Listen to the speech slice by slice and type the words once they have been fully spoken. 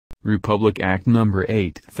Republic Act No.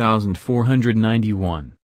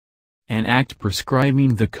 8491. An act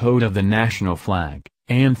prescribing the code of the national flag,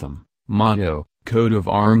 anthem, motto, coat of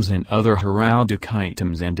arms and other heraldic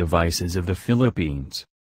items and devices of the Philippines.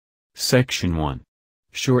 Section 1.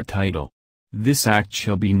 Short title. This act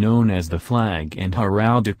shall be known as the Flag and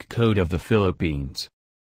Heraldic Code of the Philippines.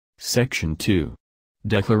 Section 2.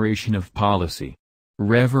 Declaration of Policy.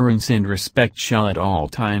 Reverence and respect shall at all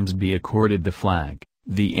times be accorded the flag,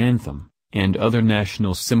 the anthem, and other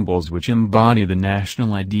national symbols which embody the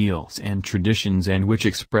national ideals and traditions and which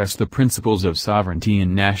express the principles of sovereignty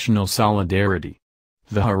and national solidarity.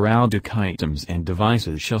 The heraldic items and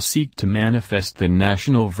devices shall seek to manifest the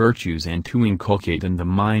national virtues and to inculcate in the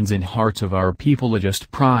minds and hearts of our people a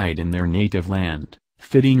just pride in their native land,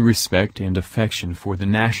 fitting respect and affection for the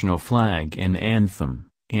national flag and anthem,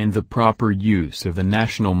 and the proper use of the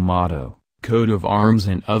national motto, coat of arms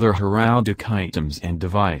and other heraldic items and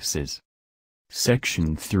devices.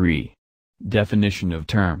 Section 3. Definition of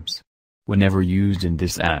terms. Whenever used in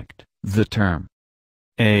this act, the term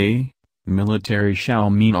A. Military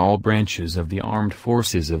shall mean all branches of the armed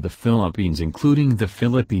forces of the Philippines including the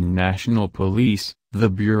Philippine National Police, the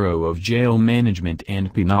Bureau of Jail Management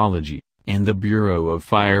and Penology, and the Bureau of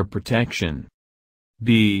Fire Protection.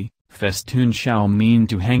 B. Festoon shall mean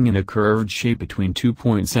to hang in a curved shape between 2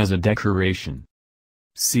 points as a decoration.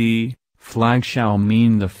 C. Flag shall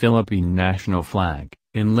mean the Philippine national flag,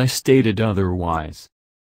 unless stated otherwise.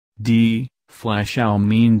 D. Flash shall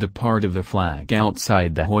mean the part of the flag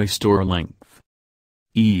outside the hoist or length.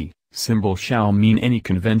 E. Symbol shall mean any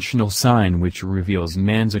conventional sign which reveals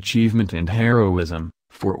man's achievement and heroism,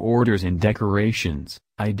 for orders and decorations,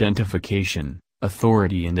 identification,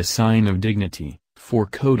 authority and a sign of dignity, for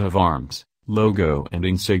coat of arms, logo and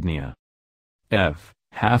insignia. F.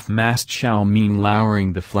 Half-mast shall mean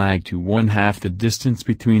lowering the flag to 1/2 the distance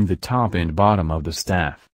between the top and bottom of the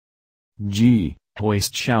staff. G.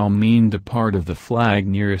 Hoist shall mean the part of the flag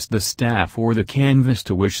nearest the staff or the canvas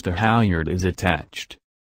to which the halyard is attached.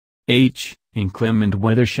 H. Inclement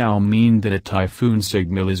weather shall mean that a typhoon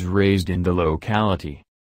signal is raised in the locality.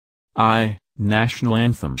 I. National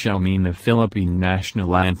anthem shall mean the Philippine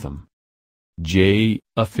national anthem. J.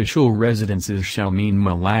 Official residences shall mean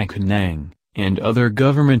Malacanang, and other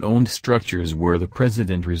government-owned structures where the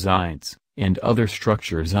President resides, and other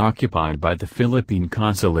structures occupied by the Philippine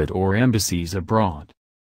consulate or embassies abroad.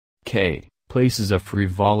 K. Places of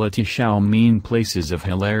frivolity shall mean places of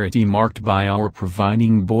hilarity marked by or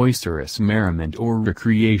providing boisterous merriment or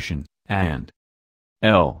recreation, and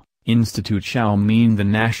L. Institute shall mean the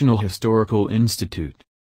National Historical Institute.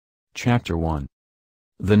 Chapter 1.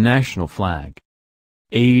 The National Flag.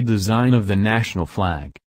 A design of the national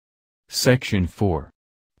flag. Section 4.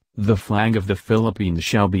 The flag of the Philippines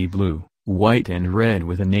shall be blue, white and red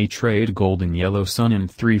with an A-trade golden yellow sun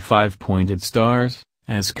and 3 5-pointed stars,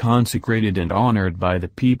 as consecrated and honored by the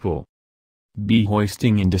people. B.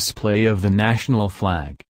 Hoisting and display of the national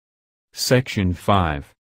flag. Section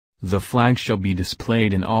 5. The flag shall be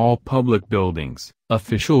displayed in all public buildings,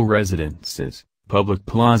 official residences, public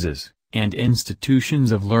plazas, and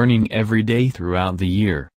institutions of learning every day throughout the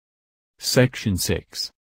year. Section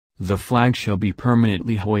 6. The flag shall be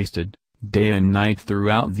permanently hoisted, day and night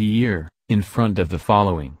throughout the year, in front of the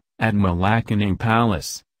following: at Malacanang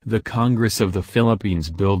Palace, the Congress of the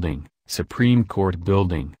Philippines Building, Supreme Court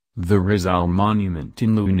Building, the Rizal Monument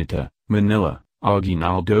in Luneta, Manila,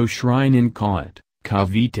 Aguinaldo Shrine in Calat,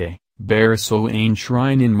 Cavite, Barasoain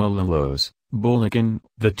Shrine in Malolos, Bulacan,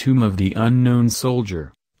 the Tomb of the Unknown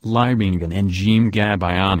Soldier, Libingan and Jim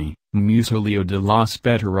Gabayani, Museo de los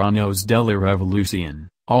Veteranos de la Revolucion,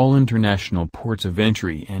 all international ports of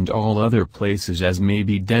entry and all other places as may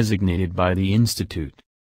be designated by the Institute.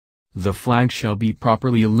 The flag shall be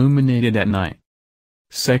properly illuminated at night.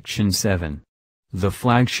 Section 7. The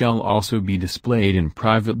flag shall also be displayed in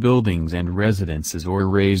private buildings and residences or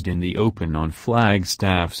raised in the open on flag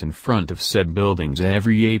staffs in front of said buildings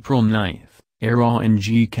every April 9th, Araw and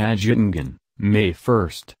G. Kajitangan, May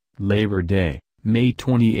 1st, Labor Day, May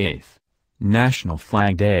 28th, National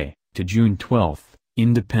Flag Day, to June 12th,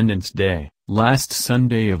 Independence Day, last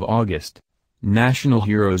Sunday of August, National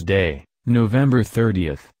Heroes Day, November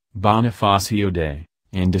 30th, Bonifacio Day,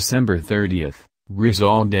 and December 30th,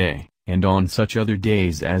 Rizal Day, and on such other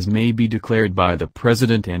days as may be declared by the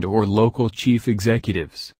President and/or local chief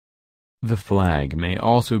executives. The flag may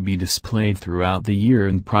also be displayed throughout the year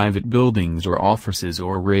in private buildings or offices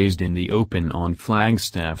or raised in the open on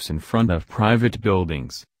flagstaffs in front of private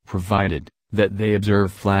buildings, provided that they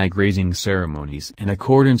observe flag-raising ceremonies in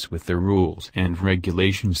accordance with the rules and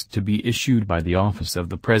regulations to be issued by the Office of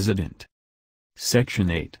the President. Section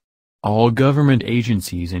 8. All government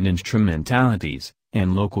agencies and instrumentalities,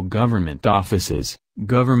 and local government offices,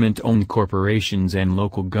 government-owned corporations and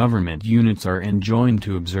local government units are enjoined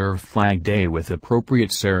to observe Flag Day with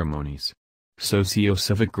appropriate ceremonies.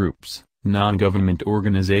 Socio-civic groups, non-government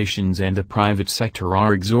organizations and the private sector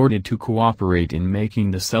are exhorted to cooperate in making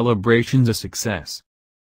the celebrations a success.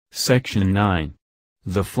 Section 9.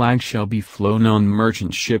 The flag shall be flown on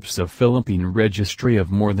merchant ships of Philippine registry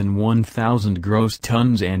of more than 1,000 gross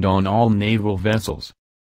tons and on all naval vessels.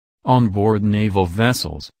 On board naval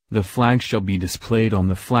vessels, the flag shall be displayed on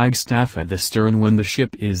the flagstaff at the stern when the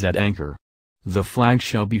ship is at anchor. The flag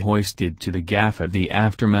shall be hoisted to the gaff at the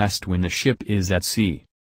aftermast when the ship is at sea.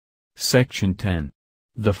 Section 10.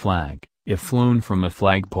 The flag, if flown from a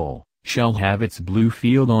flagpole, shall have its blue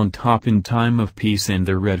field on top in time of peace and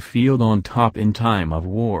the red field on top in time of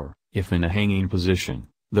war. If in a hanging position,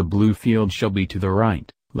 the blue field shall be to the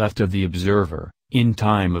right, left of the observer, in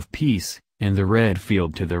time of peace, and the red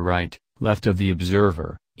field to the right, left of the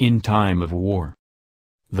observer, in time of war.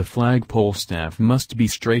 The flagpole staff must be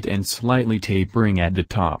straight and slightly tapering at the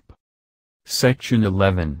top. Section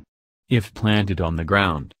 11. If planted on the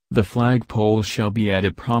ground, the flagpole shall be at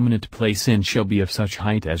a prominent place and shall be of such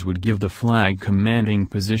height as would give the flag commanding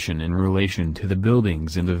position in relation to the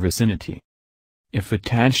buildings in the vicinity. If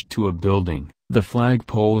attached to a building, the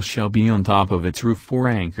flagpole shall be on top of its roof or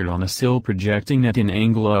anchored on a sill projecting at an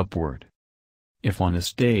angle upward. If on a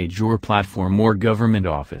stage or platform or government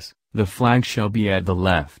office, the flag shall be at the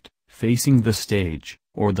left, facing the stage,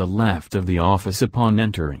 or the left of the office upon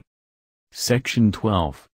entering. Section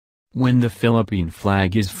 12. When the Philippine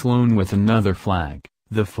flag is flown with another flag,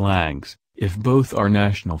 the flags, if both are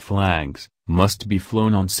national flags, must be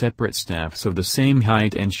flown on separate staffs of the same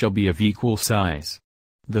height and shall be of equal size.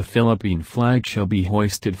 The Philippine flag shall be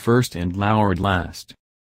hoisted first and lowered last.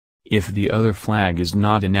 If the other flag is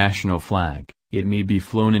not a national flag, it may be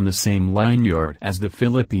flown in the same lineyard as the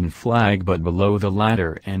Philippine flag but below the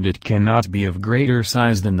latter, and it cannot be of greater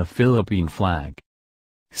size than the Philippine flag.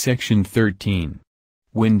 Section 13.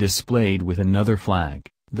 When displayed with another flag,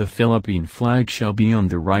 the Philippine flag shall be on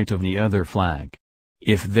the right of the other flag.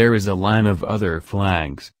 If there is a line of other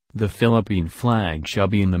flags, the Philippine flag shall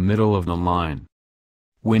be in the middle of the line.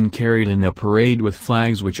 When carried in a parade with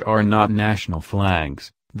flags which are not national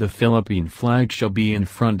flags, the Philippine flag shall be in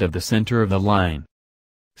front of the center of the line.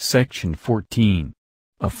 Section 14.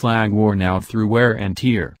 A flag worn out through wear and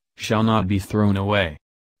tear, shall not be thrown away.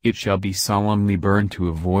 It shall be solemnly burned to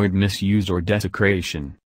avoid misuse or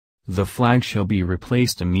desecration. The flag shall be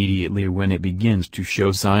replaced immediately when it begins to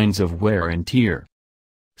show signs of wear and tear.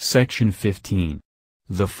 Section 15.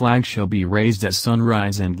 The flag shall be raised at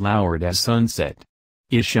sunrise and lowered at sunset.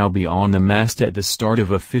 It shall be on the mast at the start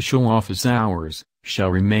of official office hours, shall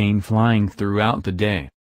remain flying throughout the day.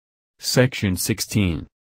 Section 16.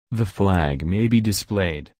 The flag may be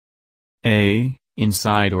displayed a.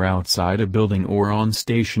 inside or outside a building or on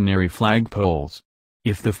stationary flagpoles.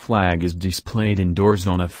 If the flag is displayed indoors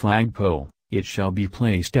on a flagpole, it shall be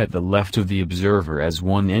placed at the left of the observer as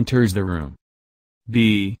one enters the room.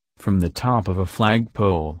 b. From the top of a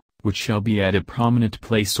flagpole, which shall be at a prominent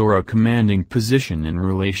place or a commanding position in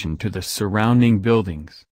relation to the surrounding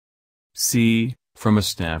buildings. c. From a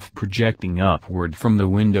staff projecting upward from the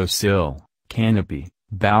window sill, canopy,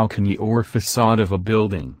 balcony or facade of a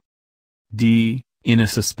building. d. In a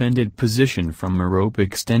suspended position from a rope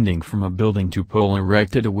extending from a building to pole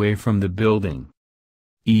erected away from the building.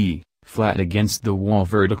 e. Flat against the wall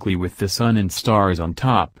vertically with the sun and stars on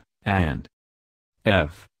top, and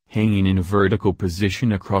f. Hanging in a vertical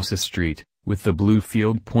position across a street, with the blue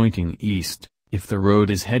field pointing east, if the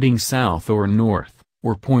road is heading south or north,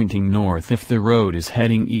 or pointing north if the road is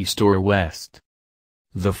heading east or west.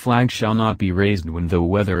 The flag shall not be raised when the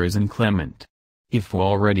weather is inclement. If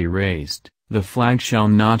already raised, the flag shall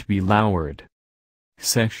not be lowered.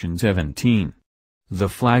 Section 17. The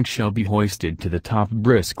flag shall be hoisted to the top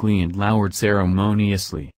briskly and lowered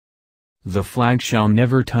ceremoniously. The flag shall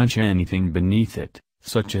never touch anything beneath it,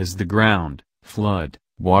 such as the ground, flood,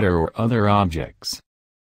 water or other objects.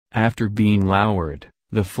 After being lowered,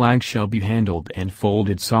 the flag shall be handled and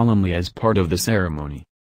folded solemnly as part of the ceremony.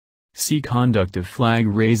 See Conduct of Flag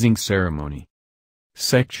Raising Ceremony.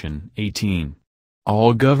 Section 18.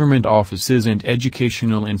 All government offices and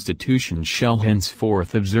educational institutions shall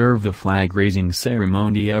henceforth observe the flag-raising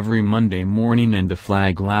ceremony every Monday morning and the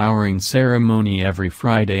flag-lowering ceremony every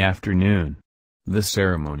Friday afternoon. The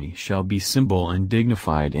ceremony shall be simple and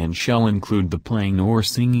dignified and shall include the playing or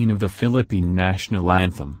singing of the Philippine national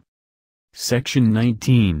anthem. Section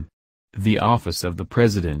 19. The office of the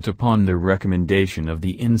President upon the recommendation of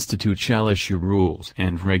the Institute shall issue rules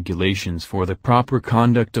and regulations for the proper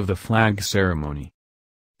conduct of the flag ceremony.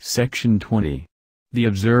 Section 20. The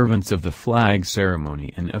observance of the flag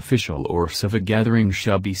ceremony in official or civic gatherings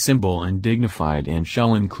shall be simple and dignified and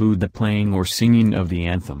shall include the playing or singing of the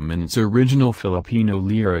anthem in its original Filipino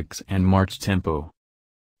lyrics and march tempo.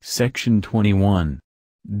 Section 21.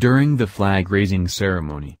 During the flag-raising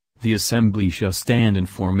ceremony, the assembly shall stand in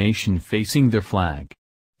formation facing the flag.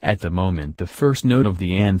 At the moment the first note of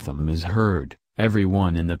the anthem is heard,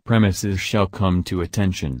 everyone in the premises shall come to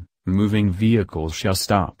attention, moving vehicles shall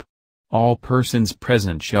stop. All persons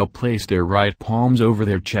present shall place their right palms over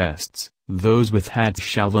their chests, those with hats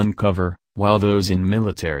shall uncover, while those in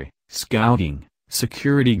military, scouting,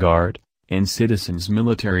 security guard, and citizens'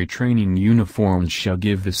 military training uniforms shall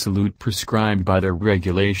give the salute prescribed by their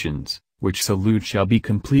regulations, which salute shall be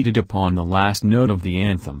completed upon the last note of the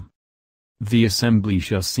anthem. The assembly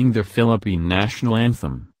shall sing the Philippine national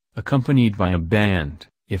anthem, accompanied by a band,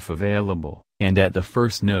 if available, and at the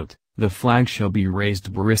first note, the flag shall be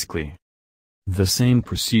raised briskly. The same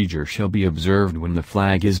procedure shall be observed when the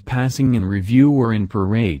flag is passing in review or in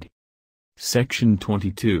parade. Section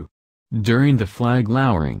 22. During the flag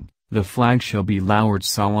lowering, the flag shall be lowered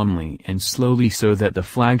solemnly and slowly so that the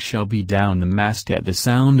flag shall be down the mast at the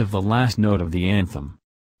sound of the last note of the anthem.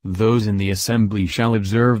 Those in the assembly shall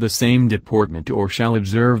observe the same deportment or shall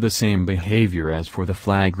observe the same behavior as for the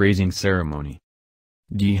flag-raising ceremony.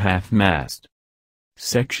 D. Half-mast.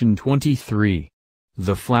 Section 23.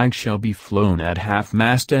 The flag shall be flown at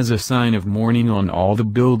half-mast as a sign of mourning on all the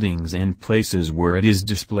buildings and places where it is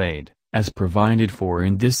displayed, as provided for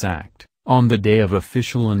in this Act, on the day of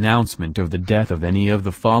official announcement of the death of any of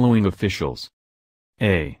the following officials.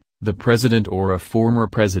 A. The President or a former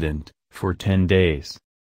President, for 10 days.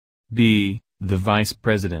 B. The Vice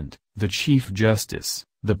President, the Chief Justice,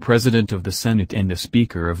 the President of the Senate and the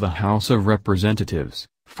Speaker of the House of Representatives,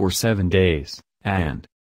 for 7 days, and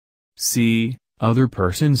C. Other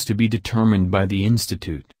persons to be determined by the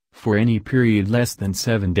Institute, for any period less than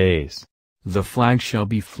 7 days. The flag shall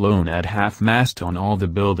be flown at half-mast on all the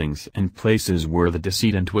buildings and places where the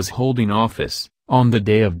decedent was holding office, on the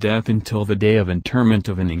day of death until the day of interment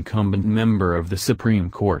of an incumbent member of the Supreme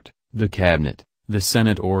Court, the Cabinet, the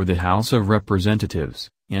Senate or the House of Representatives,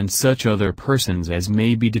 and such other persons as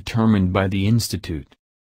may be determined by the Institute.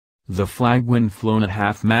 The flag when flown at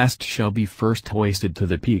half-mast shall be first hoisted to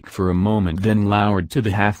the peak for a moment, then lowered to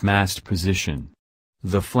the half-mast position.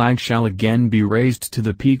 The flag shall again be raised to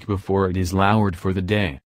the peak before it is lowered for the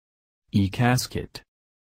day. E. Casket.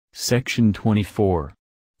 Section 24.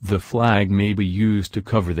 The flag may be used to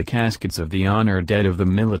cover the caskets of the honored dead of the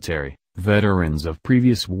military, veterans of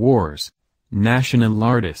previous wars, national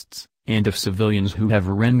artists, and of civilians who have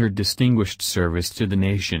rendered distinguished service to the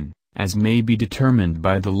nation, as may be determined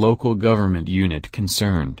by the local government unit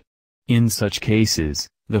concerned. In such cases,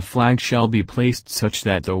 the flag shall be placed such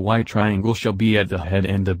that the white triangle shall be at the head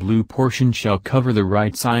and the blue portion shall cover the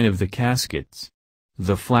right side of the caskets.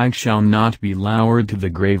 The flag shall not be lowered to the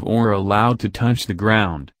grave or allowed to touch the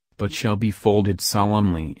ground, but shall be folded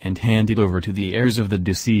solemnly and handed over to the heirs of the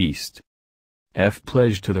deceased. F.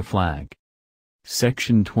 Pledge to the flag.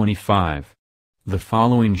 Section 25. The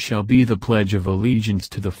following shall be the pledge of allegiance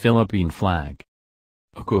to the Philippine flag.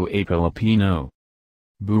 Ako ay Pilipino.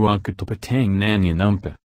 Buwag katapatang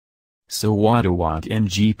nanyanumpa. Sawadawat ng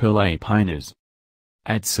Pilipinas.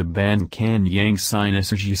 At saban kanyang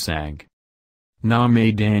sinasajisag. Na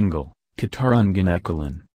may dangal,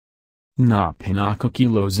 katarunganekalan. Na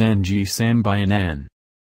pinakakilos ng sambayanan.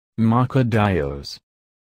 Makadayos.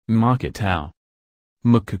 Makataw.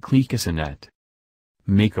 Makaklikasanet.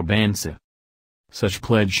 Makabansa. Such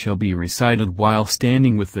pledge shall be recited while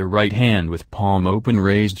standing with the right hand with palm open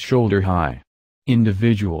raised shoulder high.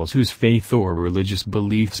 Individuals whose faith or religious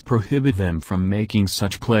beliefs prohibit them from making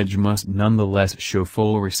such pledge must nonetheless show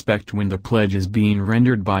full respect when the pledge is being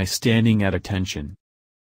rendered by standing at attention.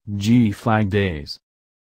 G. Flag Days.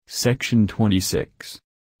 Section 26.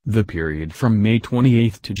 The period from May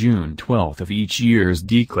 28 to June 12 of each year is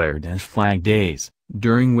declared as Flag Days,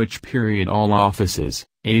 during which period all offices,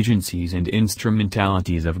 agencies and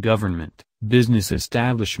instrumentalities of government, business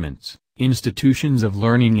establishments, institutions of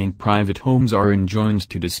learning and private homes are enjoined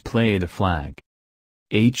to display the flag.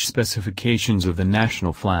 H. Specifications of the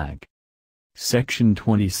national flag. Section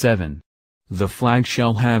 27. The flag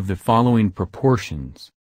shall have the following proportions.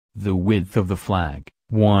 The width of the flag,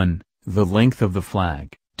 1, the length of the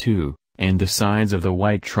flag, 2, and the sides of the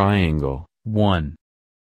white triangle, 1.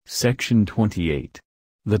 Section 28.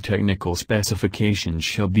 The technical specifications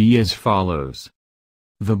shall be as follows.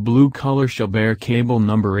 The blue color shall bear cable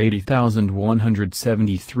number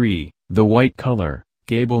 80173, the white color,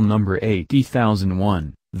 cable number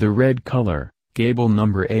 80001, the red color, cable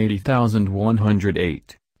number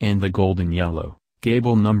 80108, and the golden yellow,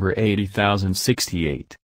 cable number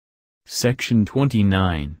 80068. Section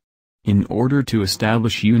 29. In order to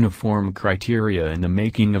establish uniform criteria in the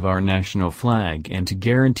making of our national flag and to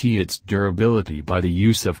guarantee its durability by the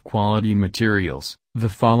use of quality materials, the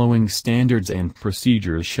following standards and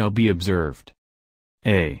procedures shall be observed.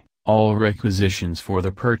 A. All requisitions for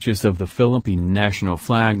the purchase of the Philippine national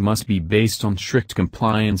flag must be based on strict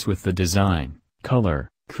compliance with the design, color,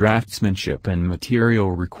 craftsmanship and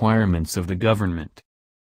material requirements of the government.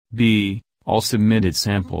 B. All submitted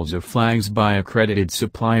samples of flags by accredited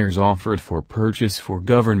suppliers offered for purchase for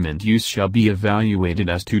government use shall be evaluated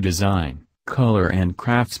as to design, color and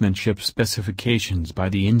craftsmanship specifications by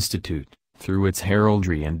the Institute, through its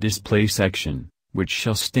heraldry and display section, which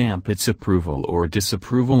shall stamp its approval or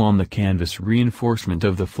disapproval on the canvas reinforcement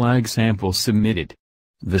of the flag samples submitted.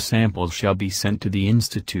 The samples shall be sent to the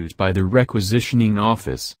Institute by the requisitioning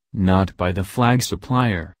office, not by the flag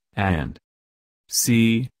supplier, and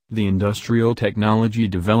c. the Industrial Technology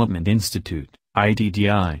Development Institute,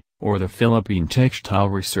 ITDI, or the Philippine Textile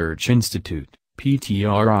Research Institute,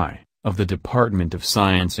 PTRI, of the Department of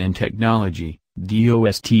Science and Technology,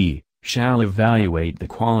 DOST, shall evaluate the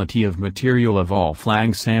quality of material of all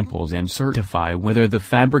flag samples and certify whether the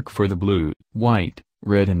fabric for the blue, white,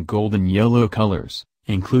 red and golden yellow colors,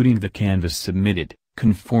 including the canvas submitted,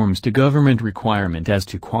 conforms to government requirement as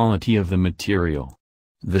to quality of the material.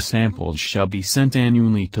 The samples shall be sent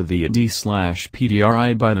annually to the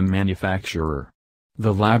ID/PDRI by the manufacturer.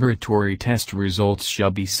 The laboratory test results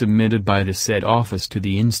shall be submitted by the said office to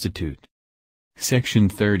the Institute. Section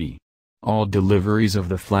 30. All deliveries of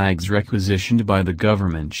the flags requisitioned by the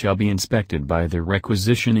government shall be inspected by the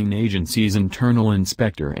requisitioning agency's internal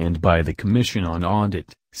inspector and by the Commission on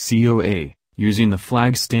Audit, COA, using the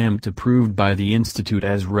flag stamped approved by the Institute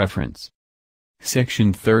as reference.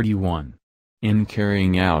 Section 31. In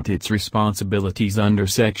carrying out its responsibilities under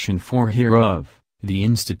Section 4 hereof, the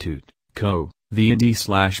Institute, the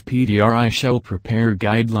ID/PDRI shall prepare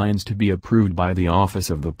guidelines to be approved by the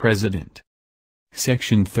Office of the President.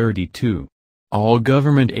 Section 32. All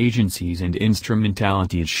government agencies and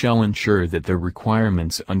instrumentalities shall ensure that the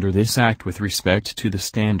requirements under this Act with respect to the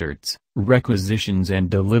standards, requisitions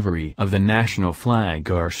and delivery of the national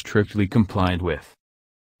flag are strictly complied with.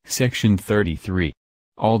 Section 33.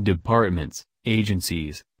 All departments,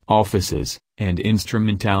 agencies, offices, and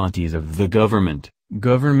instrumentalities of the government,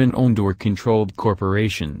 government-owned or controlled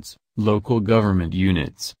corporations, local government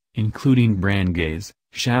units, including barangays,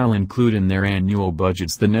 shall include in their annual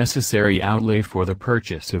budgets the necessary outlay for the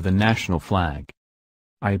purchase of the national flag.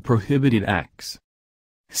 I. Prohibited acts.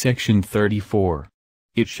 Section 34.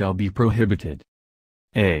 It shall be prohibited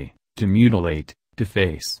a. To mutilate,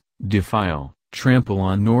 deface, defile, trample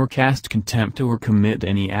on nor cast contempt or commit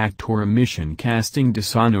any act or omission casting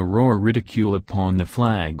dishonor or ridicule upon the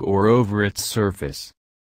flag or over its surface.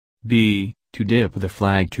 b. To dip the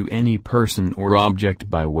flag to any person or object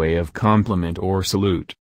by way of compliment or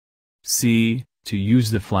salute. c. To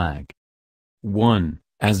use the flag 1.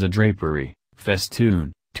 As a drapery,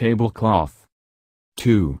 festoon, tablecloth.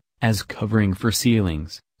 2. As covering for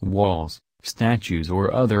ceilings, walls, statues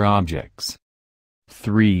or other objects.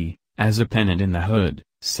 3. As a pennant in the hood,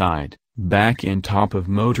 side, back and top of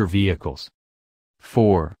motor vehicles.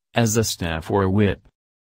 4. As a staff or a whip.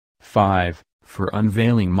 5. For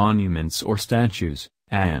unveiling monuments or statues,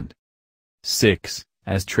 and 6.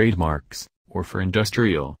 As trademarks, or for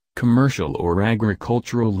industrial, commercial or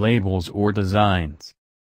agricultural labels or designs.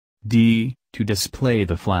 d. To display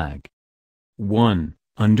the flag 1.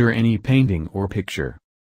 Under any painting or picture.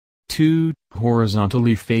 2.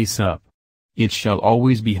 Horizontally face up. It shall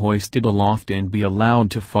always be hoisted aloft and be allowed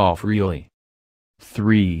to fall freely.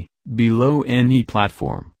 3. Below any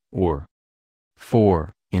platform, or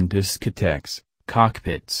 4. In discotheques,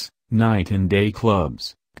 cockpits, night and day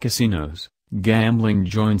clubs, casinos, gambling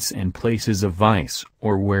joints and places of vice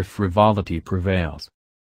or where frivolity prevails.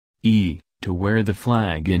 e. To wear the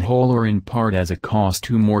flag in whole or in part as a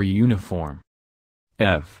costume or uniform.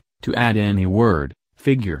 f. To add any word,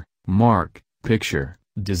 figure, mark, picture,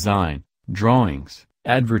 design, drawings,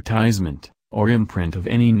 advertisement, or imprint of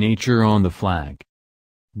any nature on the flag.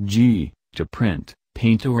 g. To print,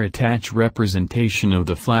 paint or attach representation of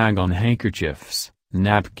the flag on handkerchiefs,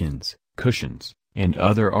 napkins, cushions, and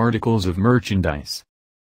other articles of merchandise.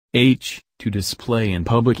 h. To display in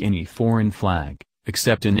public any foreign flag,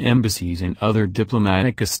 except in embassies and other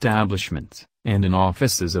diplomatic establishments, and in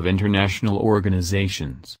offices of international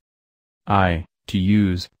organizations. I. To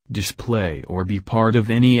use, display or be part of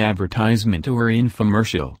any advertisement or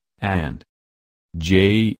infomercial, and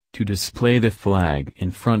J. To display the flag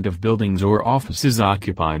in front of buildings or offices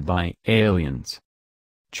occupied by aliens.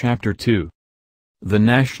 Chapter 2. The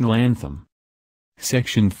National Anthem.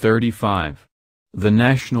 Section 35. The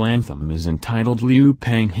National Anthem is entitled Liu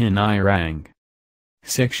Pang Hin I Rang.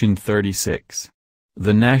 Section 36.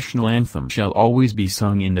 The National Anthem shall always be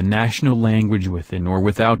sung in the national language within or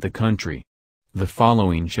without the country. The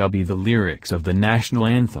following shall be the lyrics of the National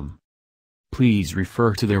Anthem. Please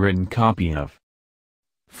refer to the written copy of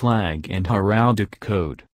Flag and Heraldic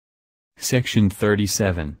Code. Section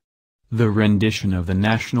 37. The rendition of the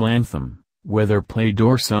National Anthem, whether played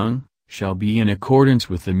or sung, shall be in accordance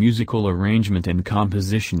with the musical arrangement and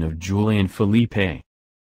composition of Julian Felipe.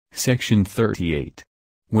 Section 38.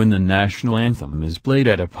 When the National Anthem is played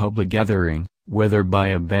at a public gathering, whether by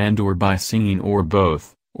a band or by singing or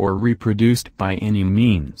both, or reproduced by any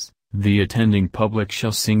means, the attending public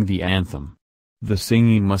shall sing the anthem. The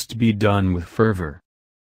singing must be done with fervor.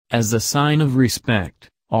 As a sign of respect,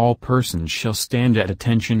 all persons shall stand at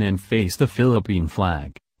attention and face the Philippine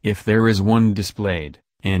flag, if there is one displayed,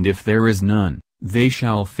 and if there is none, they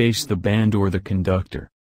shall face the band or the conductor.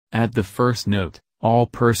 At the first note, all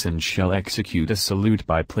persons shall execute a salute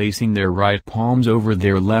by placing their right palms over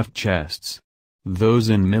their left chests. Those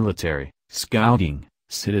in military, scouting,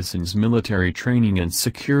 citizens' military training and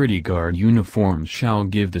security guard uniforms shall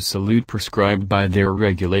give the salute prescribed by their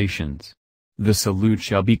regulations. The salute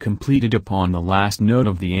shall be completed upon the last note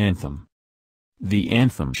of the anthem. The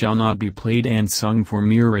anthem shall not be played and sung for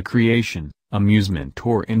mere recreation, amusement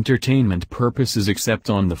or entertainment purposes except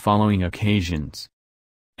on the following occasions.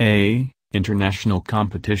 A. International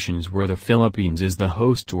competitions where the Philippines is the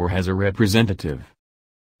host or has a representative.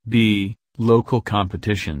 B. Local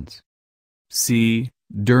competitions. C.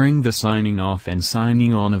 During the signing off and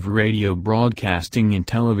signing on of radio broadcasting and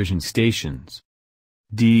television stations.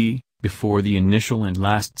 D. Before the initial and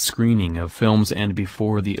last screening of films and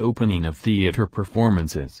before the opening of theater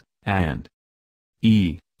performances, and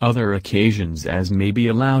E. Other occasions as may be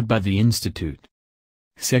allowed by the Institute.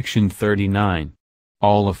 Section 39.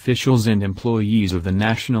 All officials and employees of the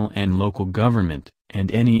national and local government,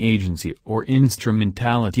 and any agency or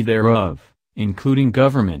instrumentality thereof, including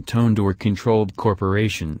government-owned or controlled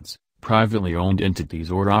corporations, privately owned entities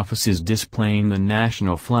or offices displaying the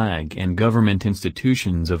national flag and government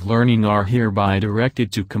institutions of learning are hereby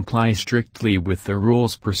directed to comply strictly with the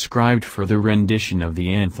rules prescribed for the rendition of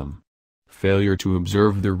the anthem. Failure to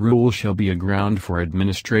observe the rule shall be a ground for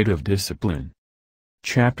administrative discipline.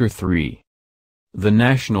 Chapter 3. The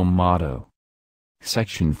National Motto.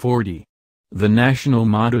 Section 40. The national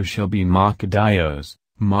motto shall be Makadayos,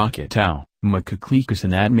 Makatao, Makaklikas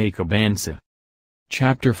and Admakabansa.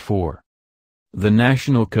 Chapter 4. The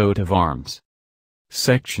National Coat of Arms.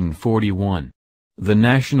 Section 41. The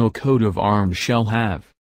National Coat of Arms shall have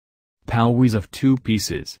palwees of 2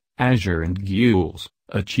 pieces, azure and gules,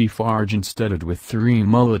 a chief argent studded with 3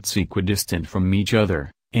 mullets equidistant from each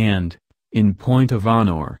other, and, in point of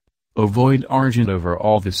honor, ovoid argent over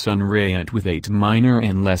all the sun rayant with 8 minor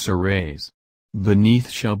and lesser rays. Beneath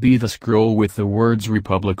shall be the scroll with the words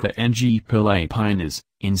Republica ng Pilipinas,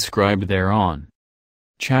 inscribed thereon.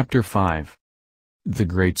 Chapter 5. The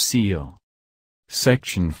Great Seal.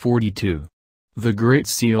 Section 42. The Great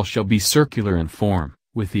Seal shall be circular in form,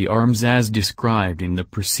 with the arms as described in the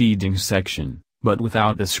preceding section, but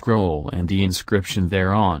without the scroll and the inscription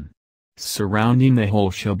thereon. Surrounding the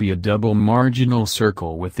whole shall be a double marginal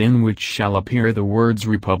circle within which shall appear the words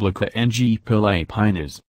Republica ng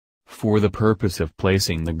Pilipinas. For the purpose of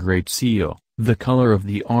placing the Great Seal, the color of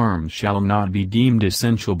the arms shall not be deemed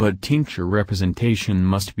essential but tincture representation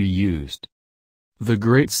must be used. The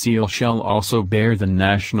Great Seal shall also bear the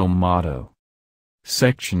national motto.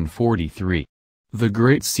 Section 43. The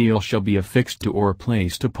Great Seal shall be affixed to or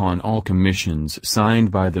placed upon all commissions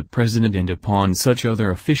signed by the President and upon such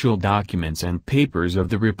other official documents and papers of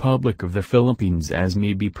the Republic of the Philippines as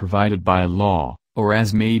may be provided by law, or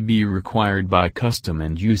as may be required by custom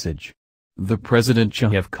and usage. The President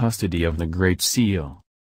shall have custody of the Great Seal.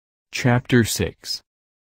 Chapter 6.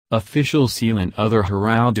 Official Seal and other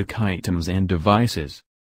heraldic items and devices.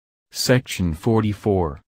 Section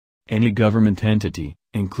 44. Any government entity,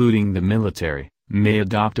 including the military, may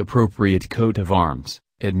adopt appropriate coat of arms,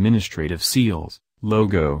 administrative seals,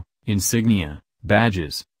 logo, insignia,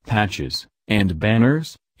 badges, patches, and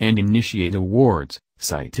banners, and initiate awards,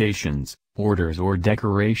 citations, orders or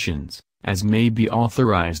decorations, as may be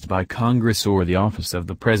authorized by Congress or the office of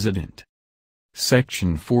the President.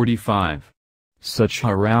 Section 45. Such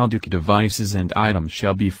heraldic devices and items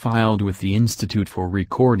shall be filed with the Institute for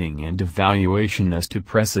recording and evaluation as to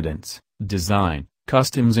precedents, design,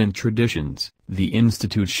 customs and traditions. The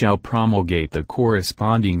Institute shall promulgate the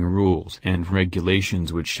corresponding rules and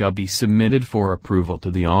regulations which shall be submitted for approval to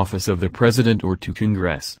the office of the President or to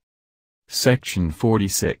Congress. Section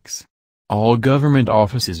 46. All government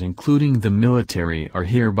offices including the military are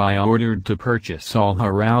hereby ordered to purchase all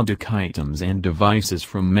heraldic items and devices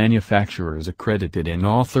from manufacturers accredited and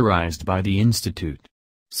authorized by the Institute.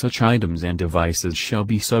 Such items and devices shall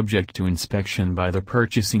be subject to inspection by the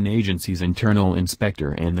purchasing agency's internal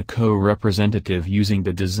inspector and the co-representative using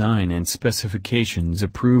the design and specifications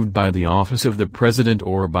approved by the office of the President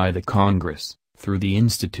or by the Congress, through the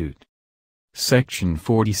Institute. Section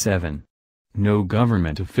 47. No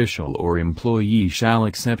government official or employee shall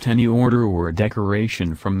accept any order or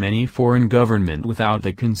decoration from any foreign government without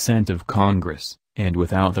the consent of Congress, and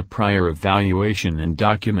without the prior evaluation and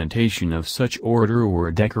documentation of such order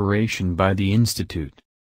or decoration by the Institute.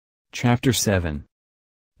 Chapter 7.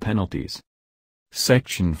 Penalties.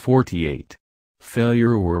 Section 48.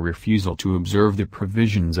 Failure or refusal to observe the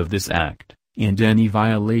provisions of this Act, and any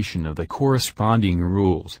violation of the corresponding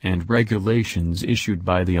rules and regulations issued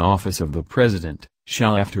by the office of the President,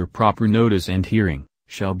 shall after proper notice and hearing,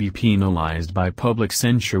 shall be penalized by public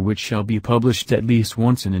censure which shall be published at least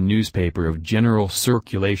once in a newspaper of general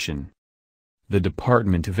circulation. The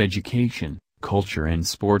Department of Education, Culture and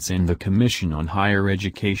Sports and the Commission on Higher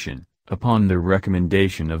Education, upon the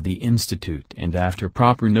recommendation of the Institute and after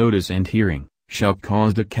proper notice and hearing, shall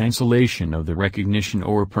cause the cancellation of the recognition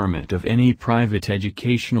or permit of any private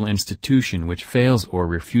educational institution which fails or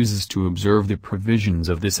refuses to observe the provisions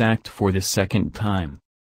of this Act for the second time.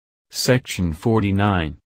 Section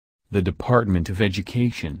 49. The Department of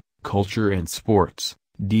Education, Culture and Sports,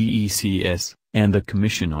 DECS, and the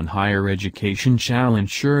Commission on Higher Education shall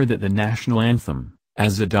ensure that the national anthem,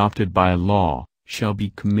 as adopted by law, shall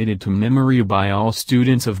be committed to memory by all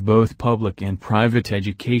students of both public and private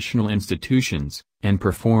educational institutions, and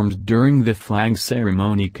performed during the flag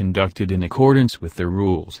ceremony conducted in accordance with the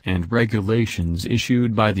rules and regulations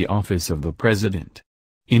issued by the office of the President.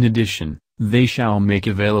 In addition, they shall make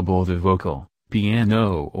available the vocal,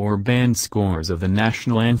 piano or band scores of the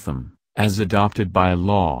national anthem, as adopted by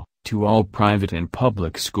law, to all private and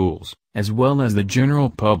public schools, as well as the general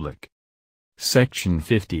public. Section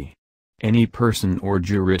 50. Any person or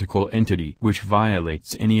juridical entity which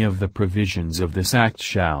violates any of the provisions of this Act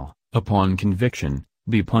shall, upon conviction,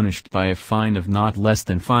 be punished by a fine of not less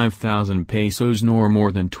than 5,000 pesos nor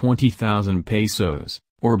more than 20,000 pesos,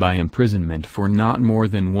 or by imprisonment for not more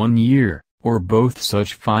than 1 year, or both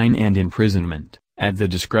such fine and imprisonment, at the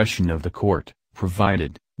discretion of the court,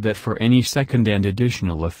 provided, that for any second and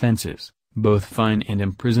additional offenses, both fine and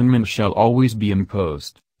imprisonment shall always be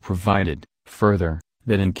imposed, provided, further,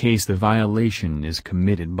 that in case the violation is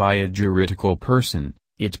committed by a juridical person,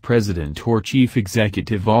 its president or chief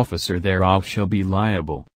executive officer thereof shall be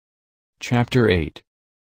liable. Chapter 8.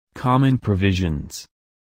 Common Provisions.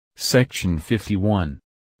 Section 51.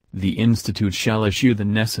 The Institute shall issue the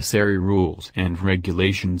necessary rules and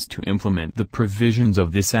regulations to implement the provisions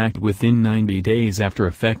of this Act within 90 days after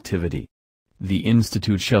effectivity. The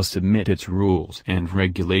Institute shall submit its rules and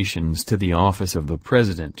regulations to the Office of the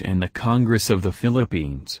President and the Congress of the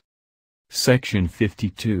Philippines. Section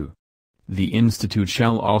 52. The Institute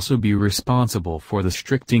shall also be responsible for the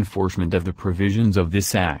strict enforcement of the provisions of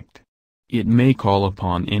this Act. It may call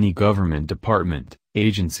upon any government department,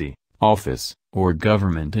 agency, office, or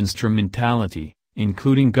government instrumentality,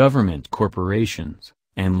 including government corporations,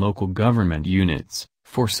 and local government units,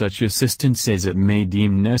 for such assistance as it may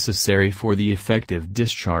deem necessary for the effective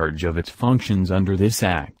discharge of its functions under this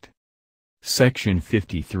Act. Section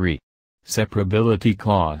 53. Separability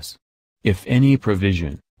Clause. If any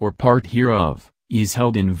provision, or part hereof, is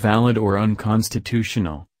held invalid or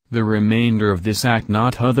unconstitutional, the remainder of this Act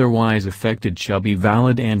not otherwise affected shall be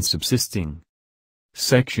valid and subsisting.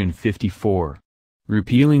 Section 54.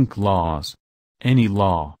 Repealing Clause. Any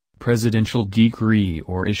law, presidential decree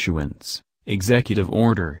or issuance, executive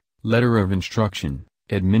order, letter of instruction,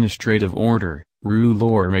 administrative order, rule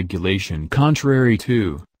or regulation contrary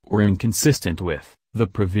to, or inconsistent with, the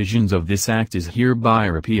provisions of this Act is hereby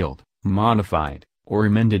repealed, modified, or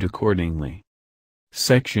amended accordingly.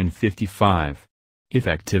 Section 55.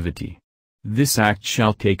 Effectivity. This Act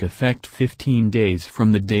shall take effect 15 days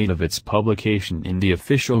from the date of its publication in the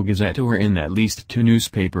Official Gazette or in at least 2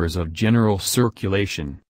 newspapers of general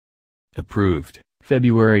circulation. Approved,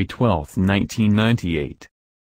 February 12, 1998.